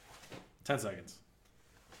10 seconds.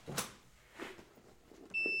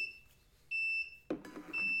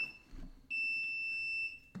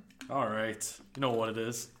 All right. You know what it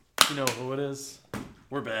is. You know who it is.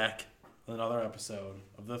 We're back with another episode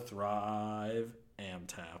of the Thrive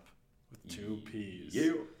AmTap with 2 P's.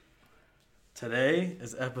 You. Today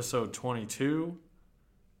is episode 22.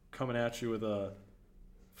 Coming at you with a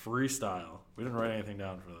freestyle. We didn't write anything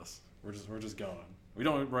down for this. We're just going. We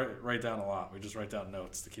don't write down a lot. We just write down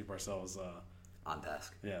notes to keep ourselves On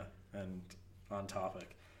task. yeah, and on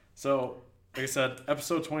topic. So, like I said,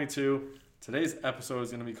 episode 22. Today's episode is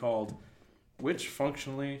going to be called "Which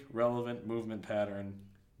Functionally Relevant Movement Pattern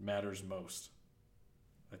Matters Most?"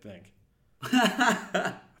 I think.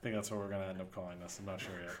 I think that's what we're going to end up calling this. I'm not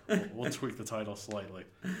sure yet. We'll tweak the title slightly.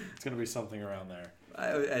 It's going to be something around there.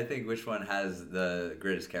 I think which one has the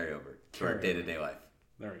greatest carryover to our day-to-day life.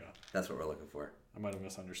 There we go. That's what we're looking for. I might have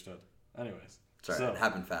misunderstood. Anyways. Sorry, it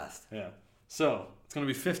happened fast. Yeah. So, it's going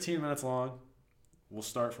to be 15 minutes long. We'll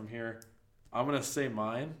start from here. I'm going to say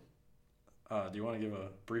mine. Do you want to give a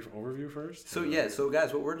brief overview first? So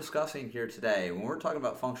guys, what we're discussing here today, when we're talking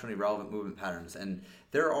about functionally relevant movement patterns, and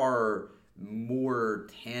there are more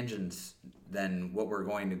tangents than what we're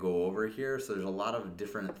going to go over here, so there's a lot of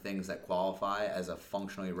different things that qualify as a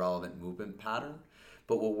functionally relevant movement pattern.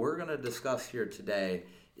 But what we're going to discuss here today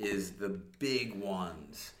is the big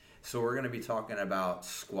ones. So we're going to be talking about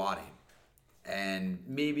squatting and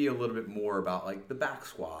maybe a little bit more about like the back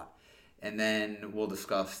squat. And then we'll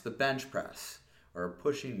discuss the bench press or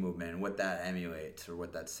pushing movement and what that emulates or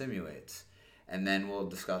what that simulates. And then we'll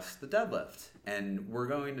discuss the deadlift. And we're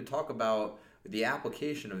going to talk about the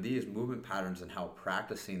application of these movement patterns and how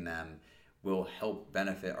practicing them will help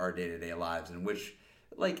benefit our day-to-day lives, and which,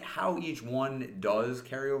 like, how each one does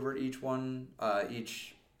carry over to each one, how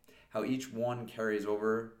each one carries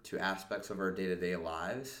over to aspects of our day-to-day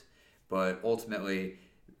lives. But ultimately,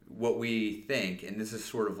 what we think, and this is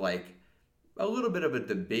sort of like a little bit of a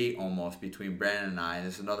debate almost between Brandon and I, and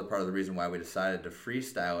this is another part of the reason why we decided to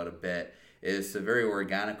freestyle it a bit, is to very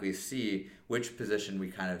organically see which position we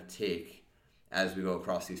kind of take as we go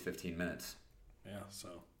across these 15 minutes. Yeah,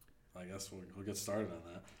 so I guess we'll get started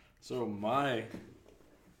on that. So my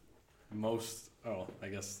I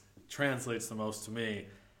guess translates the most to me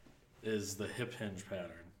is the hip hinge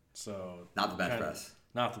pattern. So not the bench press.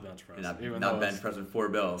 Not the bench press. Not bench press with 4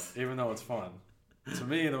 bills. Even though it's fun. To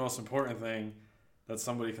me, the most important thing that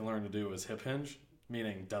somebody can learn to do is hip hinge,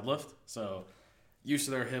 meaning deadlift. So use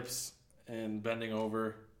of their hips and bending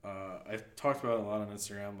over. I've talked about it a lot on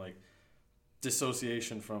Instagram, like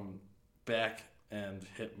dissociation from back and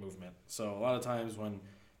hip movement. So a lot of times when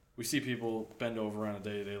we see people bend over on a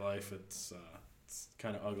day-to-day life, it's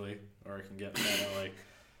kind of ugly, or it can get kind of like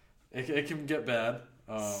it can get bad.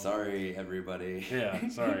 Sorry, everybody. Yeah,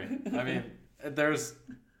 sorry. I mean,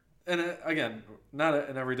 again, not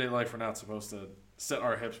in everyday life, we're not supposed to set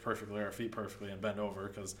our hips perfectly, our feet perfectly, and bend over,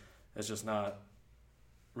 because it's just not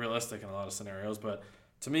realistic in a lot of scenarios. But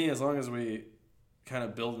to me, as long as we kind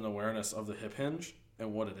of build an awareness of the hip hinge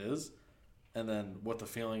and what it is, and then what the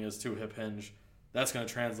feeling is to hip hinge, that's going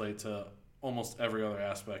to translate to almost every other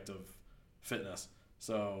aspect of fitness.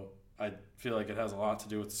 So I feel like it has a lot to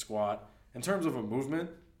do with the squat. In terms of a movement,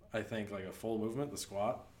 I think like a full movement, the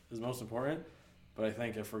squat is most important. But I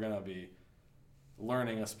think if we're going to be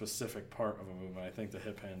learning a specific part of a movement, I think the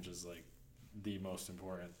hip hinge is like the most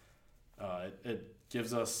important. It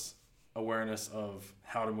gives us awareness of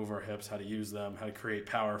how to move our hips, how to use them, how to create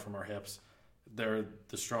power from our hips. They're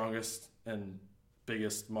the strongest and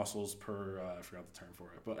biggest muscles I forgot the term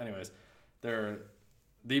for it. But anyways, they're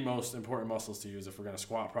the most important muscles to use if we're going to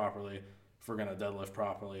squat properly, if we're going to deadlift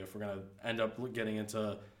properly, if we're going to end up getting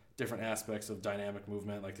into different aspects of dynamic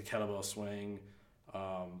movement like the kettlebell swing,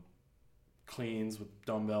 cleans with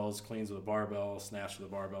dumbbells, cleans with a barbell, snatch with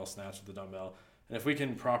a barbell, snatch with a dumbbell. And if we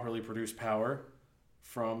can properly produce power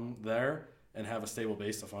from there and have a stable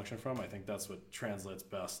base to function from, I think that's what translates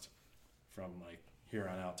best from like here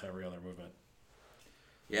on out to every other movement.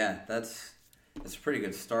 Yeah, that's a pretty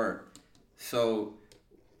good start. So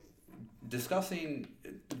giving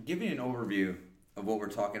an overview of what we're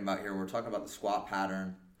talking about here. We're talking about the squat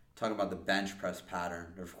pattern, talking about the bench press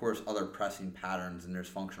pattern. There's, of course, other pressing patterns, and there's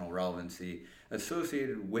functional relevancy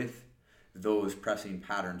associated with those pressing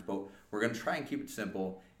patterns. But we're going to try and keep it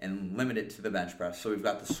simple and limit it to the bench press. So we've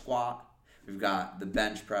got the squat, we've got the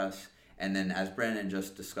bench press, and then, as Brandon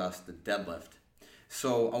just discussed, the deadlift.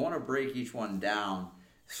 So I want to break each one down.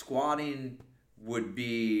 Squatting would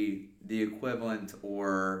be the equivalent,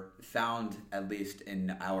 or found at least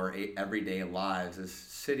in our everyday lives, as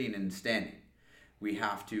sitting and standing. we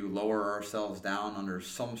have to lower ourselves down under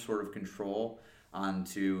some sort of control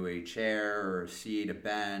onto a chair or a seat, a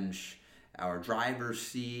bench, our driver's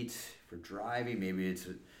seat for driving. Maybe it's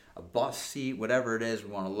a bus seat, whatever it is.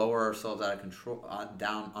 We want to lower ourselves out of control,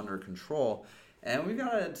 down under control, and we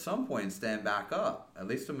got to at some point stand back up. At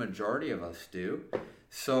least the majority of us do.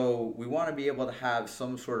 So we want to be able to have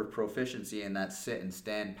some sort of proficiency in that sit and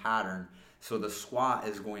stand pattern. So the squat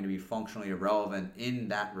is going to be functionally irrelevant in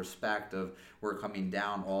that respect of we're coming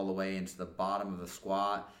down all the way into the bottom of the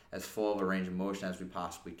squat as full of a range of motion as we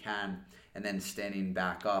possibly can, and then standing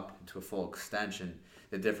back up into a full extension.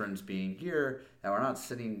 The difference being here that we're not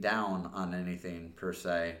sitting down on anything per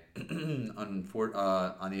se.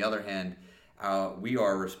 On the other hand, we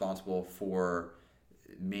are responsible for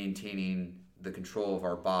maintaining the control of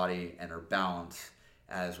our body and our balance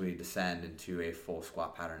as we descend into a full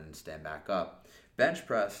squat pattern and stand back up. Bench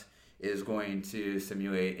press is going to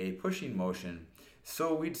simulate a pushing motion.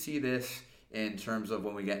 So we'd see this in terms of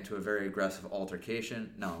when we get into a very aggressive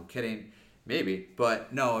altercation. No, I'm kidding. Maybe.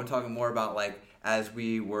 But no, I'm talking more about like as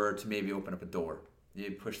we were to maybe open up a door.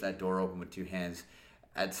 You push that door open with two hands.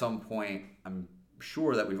 At some point, I'm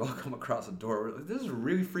sure that we've all come across a door. We're like, this is a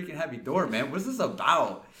really freaking heavy door, man. What's this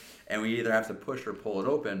about? And we either have to push or pull it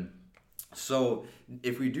open. So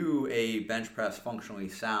if we do a bench press functionally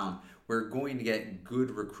sound, we're going to get good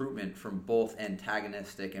recruitment from both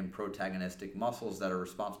antagonistic and protagonistic muscles that are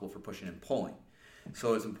responsible for pushing and pulling.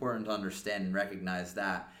 So it's important to understand and recognize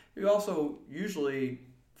that. We also usually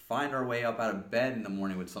find our way up out of bed in the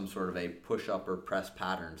morning with some sort of a push-up or press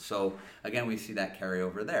pattern. So again, we see that carry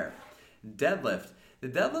over there. Deadlift. The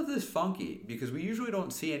deadlift is funky because we usually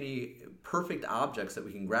don't see any perfect objects that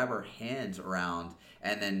we can grab our hands around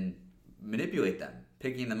and then manipulate them,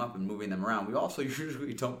 picking them up and moving them around. We also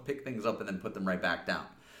usually don't pick things up and then put them right back down.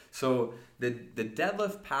 So the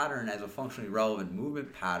deadlift pattern as a functionally relevant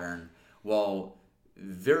movement pattern, while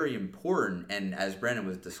very important, and as Brandon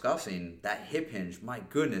was discussing, that hip hinge, my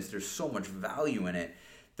goodness, there's so much value in it.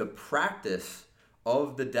 The practice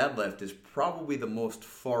of the deadlift is probably the most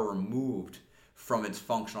far removed from its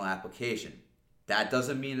functional application. That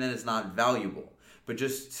doesn't mean that it's not valuable, but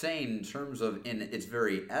just saying in terms of in its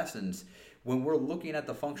very essence, when we're looking at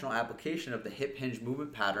the functional application of the hip hinge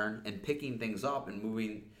movement pattern and picking things up and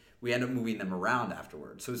moving, we end up moving them around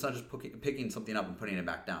afterwards. So it's not just picking something up and putting it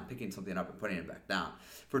back down, picking something up and putting it back down.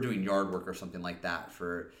 If we're doing yard work or something like that,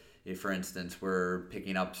 for instance, we're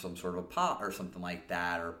picking up some sort of a pot or something like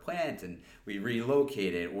that, or a plant, and we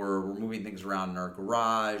relocate it, or we're moving things around in our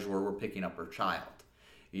garage, or we're picking up our child.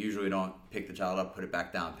 You usually don't pick the child up, put it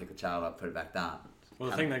back down, pick the child up, put it back down.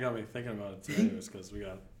 Well, the thing that got me thinking about it today was because we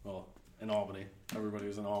got, in Albany, everybody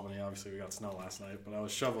was in Albany. Obviously, we got snow last night, but I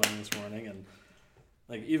was shoveling this morning, and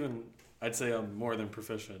like even I'd say I'm more than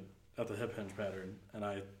proficient at the hip hinge pattern, and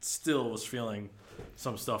I still was feeling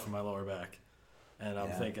some stuff in my lower back. And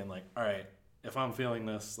I'm thinking, like, all right, if I'm feeling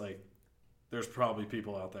this, like, there's probably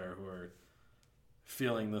people out there who are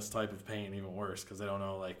feeling this type of pain even worse because they don't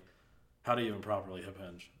know, like, how to even properly hip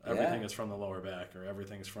hinge. Everything is from the lower back, or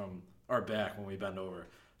everything's from our back when we bend over.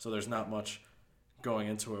 So there's not much going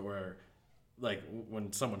into it where, like,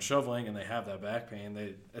 when someone's shoveling and they have that back pain,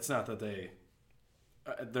 it's not that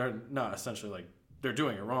they're not essentially, like, they're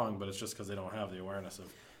doing it wrong, but it's just because they don't have the awareness of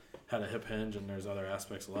how to hip hinge, and there's other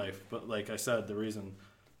aspects of life. But like I said, the reason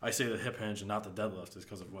I say the hip hinge and not the deadlift is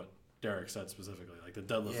because of what Derek said specifically. Like the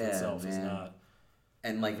deadlift itself is not,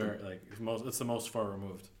 and like it's the most far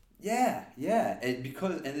removed. Yeah, and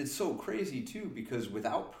it's so crazy too because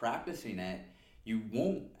without practicing it, you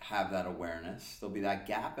won't have that awareness. There'll be that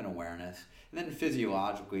gap in awareness, and then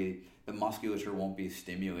physiologically, the musculature won't be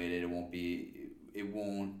stimulated. It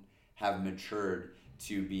won't have matured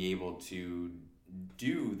to be able to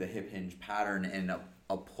do the hip hinge pattern and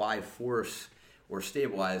apply force or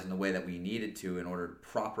stabilize in the way that we need it to in order to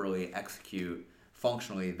properly execute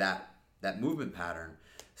functionally that movement pattern.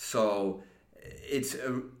 So it's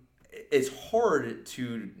hard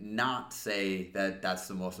to not say that that's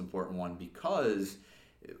the most important one because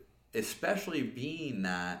especially being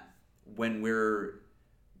that when we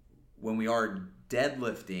are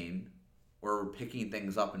deadlifting or picking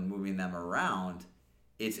things up and moving them around,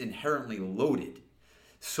 it's inherently loaded.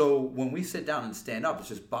 So when we sit down and stand up, it's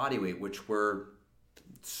just body weight, which we're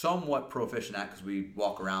somewhat proficient at because we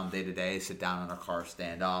walk around day to day, sit down in our car,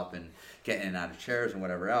 stand up, and get in and out of chairs and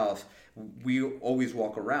whatever else. We always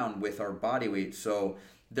walk around with our body weight. So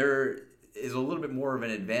there is a little bit more of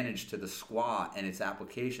an advantage to the squat and its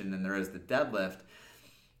application than there is the deadlift.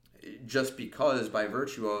 just because by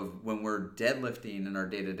virtue of when we're deadlifting in our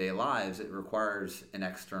day-to-day lives, it requires an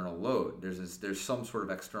external load. There's some sort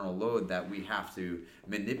of external load that we have to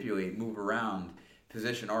manipulate, move around,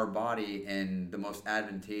 position our body in the most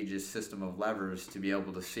advantageous system of levers to be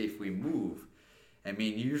able to safely move. I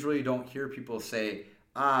mean, usually you don't hear people say,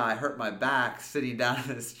 I hurt my back sitting down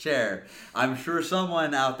in this chair. I'm sure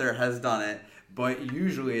someone out there has done it, but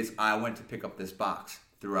usually it's, I went to pick up this box,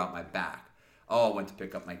 threw out my back. Oh, I went to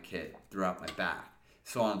pick up my kid, threw out my back,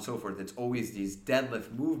 so on and so forth. It's always these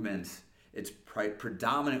deadlift movements. It's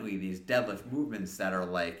predominantly these deadlift movements that are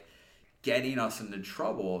like getting us into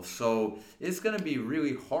trouble. So it's going to be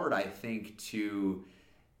really hard, I think, to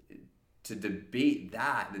debate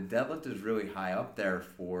that. The deadlift is really high up there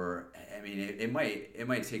for. I mean, it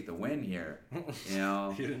might take the win here. You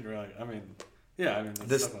know, You didn't really. I mean, yeah. I mean, it's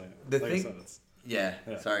definitely the like thing. I said, it's, Yeah.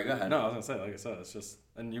 Sorry, go ahead. No, I was gonna say, like I said, it's just,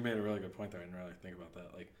 and you made a really good point there. I didn't really think about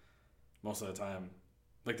that. Like most of the time,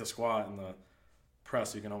 like the squat and the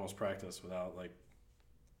press, you can almost practice without like.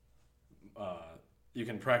 You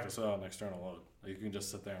can practice without an external load. Like you can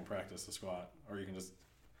just sit there and practice the squat, or you can just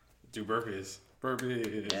do burpees.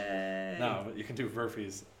 Yay. No, but you can do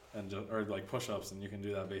burpees and or like push-ups, and you can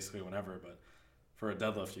do that basically whenever. But for a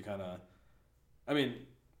deadlift, you kind of, I mean,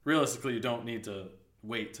 realistically, you don't need to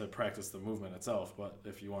wait to practice the movement itself. But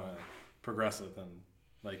if you want to progress it, then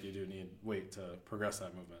like you do need weight to progress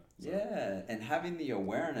that movement. So. Yeah, and having the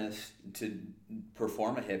awareness to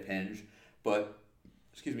perform a hip hinge, but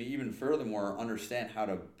even furthermore, understand how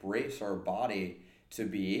to brace our body to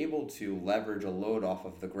be able to leverage a load off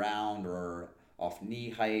of the ground or off knee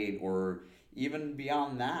height or even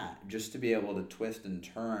beyond that, just to be able to twist and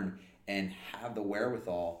turn and have the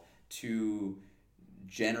wherewithal to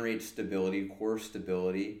generate stability, core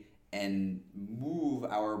stability, and move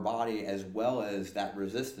our body as well as that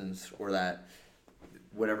resistance or that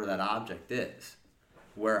whatever that object is.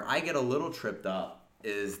 Where I get a little tripped up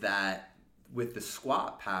is that with the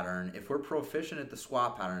squat pattern, if we're proficient at the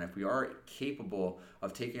squat pattern, if we are capable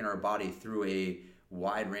of taking our body through a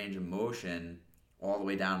wide range of motion all the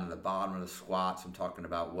way down to the bottom of the squats, I'm talking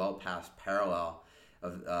about well past parallel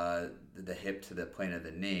of the hip to the plane of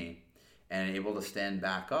the knee, and able to stand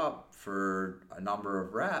back up for a number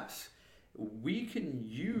of reps, we can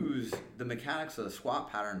use the mechanics of the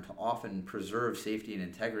squat pattern to often preserve safety and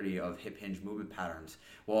integrity of hip hinge movement patterns.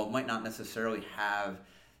 While it might not necessarily have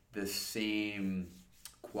the same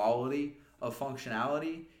quality of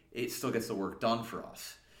functionality, it still gets the work done for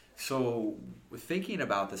us. So thinking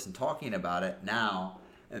about this and talking about it now,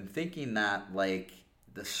 and thinking that like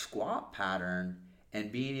the squat pattern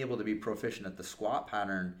and being able to be proficient at the squat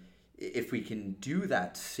pattern, if we can do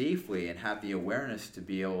that safely and have the awareness to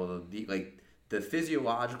be able to be like the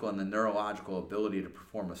physiological and the neurological ability to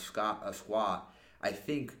perform a squat, I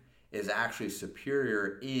think is actually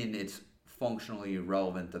superior in its functionally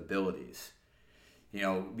relevant abilities. You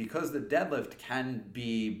know, because the deadlift can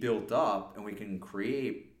be built up and we can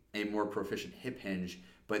create a more proficient hip hinge,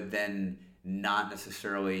 but then not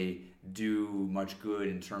necessarily do much good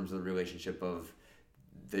in terms of the relationship of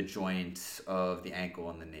the joints of the ankle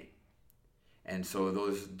and the knee. And so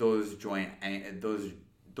those joint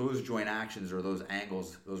actions or those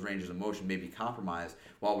angles, those ranges of motion may be compromised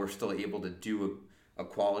while we're still able to do a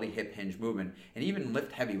quality hip hinge movement and even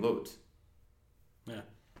lift heavy loads. Yeah.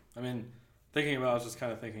 I mean, just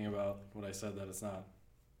kind of thinking about what I said, that it's not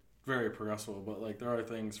very progressive, but like there are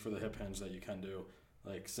things for the hip hinge that you can do,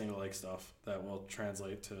 like single leg stuff that will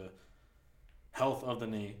translate to health of the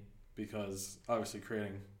knee, because obviously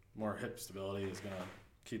creating more hip stability is going to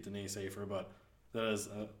keep the knee safer, but that is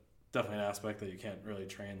definitely an aspect that you can't really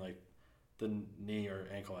train, like the knee or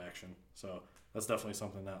ankle action. So that's definitely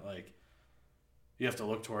something that like you have to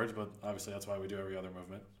look towards, but obviously that's why we do every other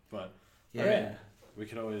movement. But yeah, I mean, we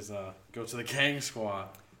could always go to the Kang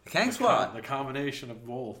squat. The combination of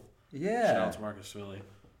both. Yeah. Shout out to Marcus Philly,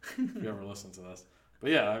 if you ever listen to this.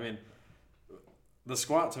 But yeah, I mean, the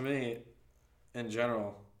squat to me, in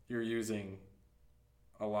general, you're using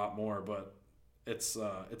a lot more, but it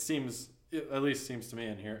at least seems to me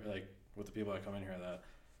in here, like with the people that come in here, that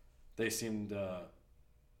they seem to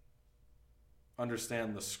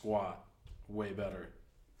understand the squat way better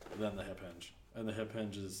than the hip hinge. And the hip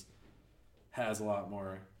hinge has a lot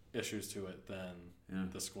more issues to it than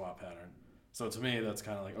the squat pattern. So to me, that's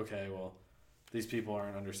kind of like, okay, well, these people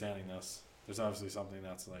aren't understanding this. There's obviously something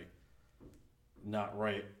that's like not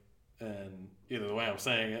right, and either the way I'm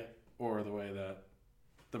saying it or the way that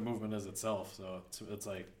the movement is itself. So it's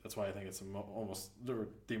like, that's why I think it's almost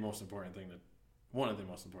the most important thing, one of the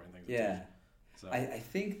most important things. Yeah. So I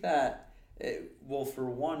think that, for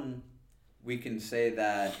one, we can say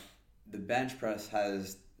that the bench press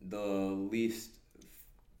has the least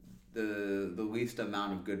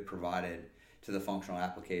amount of good provided to the functional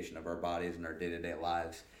application of our bodies and our day-to-day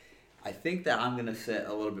lives. I think that I'm going to sit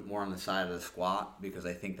a little bit more on the side of the squat because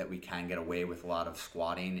I think that we can get away with a lot of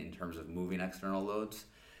squatting in terms of moving external loads.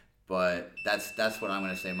 But that's what I'm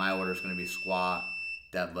going to say. My order is going to be squat,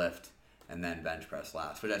 deadlift, and then bench press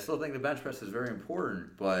last. But I still think the bench press is very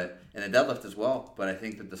important, and the deadlift as well. But I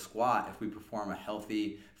think that the squat, if we perform a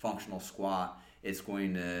healthy, functional squat, it's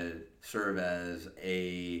going to serve as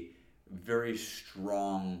a very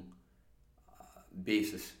strong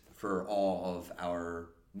basis for all of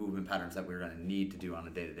our movement patterns that we're going to need to do on a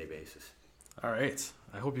day-to-day basis. All right.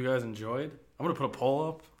 I hope you guys enjoyed. I'm going to put a poll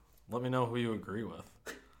up. Let me know who you agree with.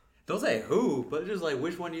 Don't say who, but just like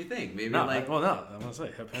which one do you think? Maybe no, like. I'm gonna say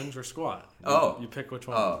hip hinge or squat. You pick which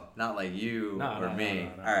one. Oh, not like you or me.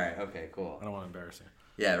 No. All right, okay, cool. I don't want to embarrass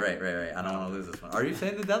you. Yeah, right. I don't want to lose this one. Are you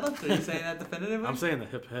saying the deadlift? Or are you saying that definitively? I'm saying the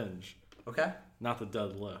hip hinge. Okay. Not the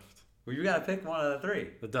deadlift. Well, you gotta pick one of the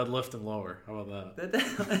three. The deadlift and lower. How about that? The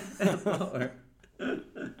deadlift and lower.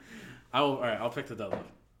 All right. I'll pick the deadlift.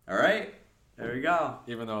 All right. There we go.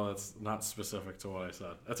 Even though that's not specific to what I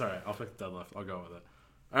said. That's all right. I'll pick the deadlift. I'll go with it.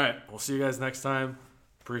 All right. We'll see you guys next time.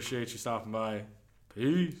 Appreciate you stopping by.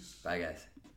 Peace. Bye, guys.